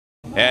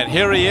And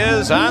here he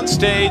is on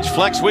stage,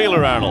 Flex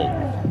Wheeler, Arnold.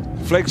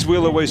 Flex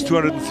Wheeler weighs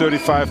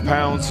 235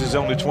 pounds. He's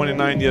only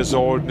 29 years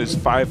old and is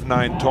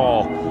 5'9"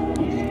 tall.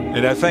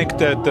 And I think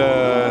that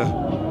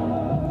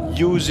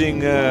using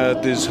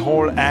this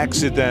whole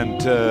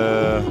accident,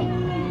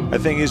 I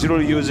think he's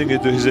really using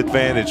it to his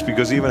advantage,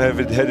 because even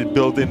had it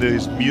built into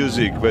his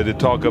music where they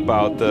talk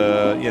about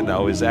you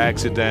know, his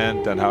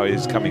accident and how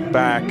he's coming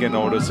back and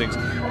all those things,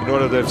 in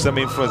order to have some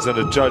influence on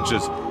the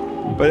judges.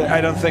 But I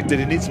don't think that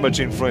he needs much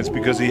influence,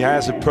 because he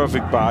has a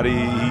perfect body.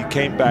 He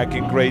came back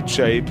in great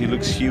shape. He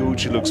looks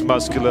huge. He looks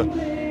muscular.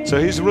 So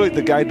he's really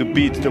the guy to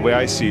beat, the way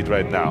I see it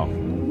right now.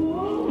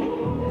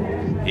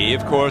 He,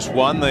 of course,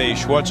 won the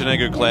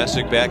Schwarzenegger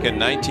Classic back in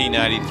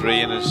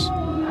 1993 and is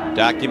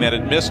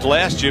documented missed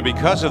last year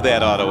because of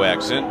that auto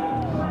accident.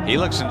 He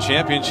looks in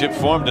championship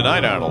form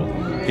tonight, Arnold.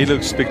 He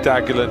looks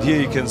spectacular. And here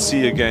you can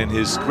see again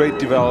his great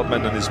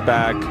development on his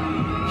back.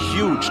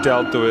 Huge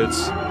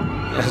deltoids.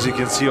 As you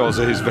can see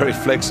also, he's very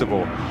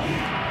flexible.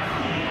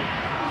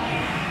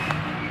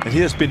 And he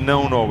has been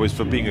known always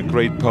for being a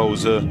great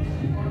poser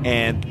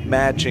and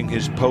matching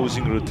his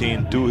posing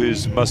routine to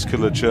his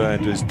musculature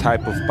and to his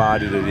type of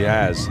body that he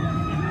has.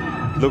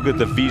 Look at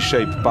the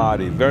V-shaped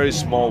body, very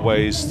small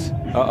waist.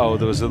 Uh-oh,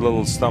 there was a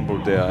little stumble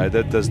there.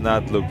 That does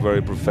not look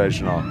very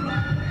professional.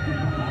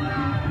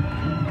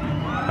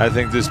 I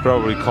think this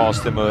probably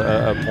cost him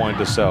a point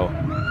or so.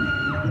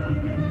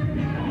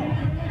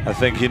 I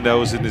think he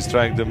knows it, is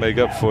trying to make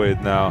up for it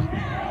now.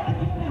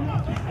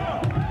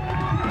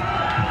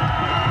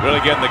 Really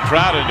getting the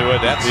crowd into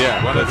it. That's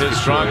one of his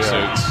strong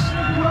suits.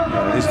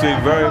 He's doing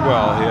very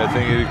well here. I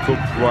think he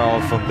cooked well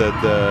from that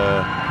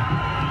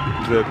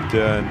trip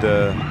there, and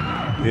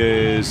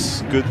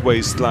his good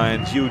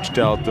waistline, huge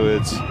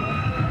deltoids. Well,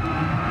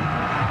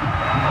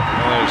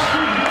 there's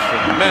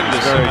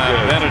tremendous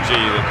amount of energy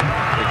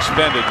that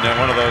expended in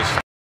one of those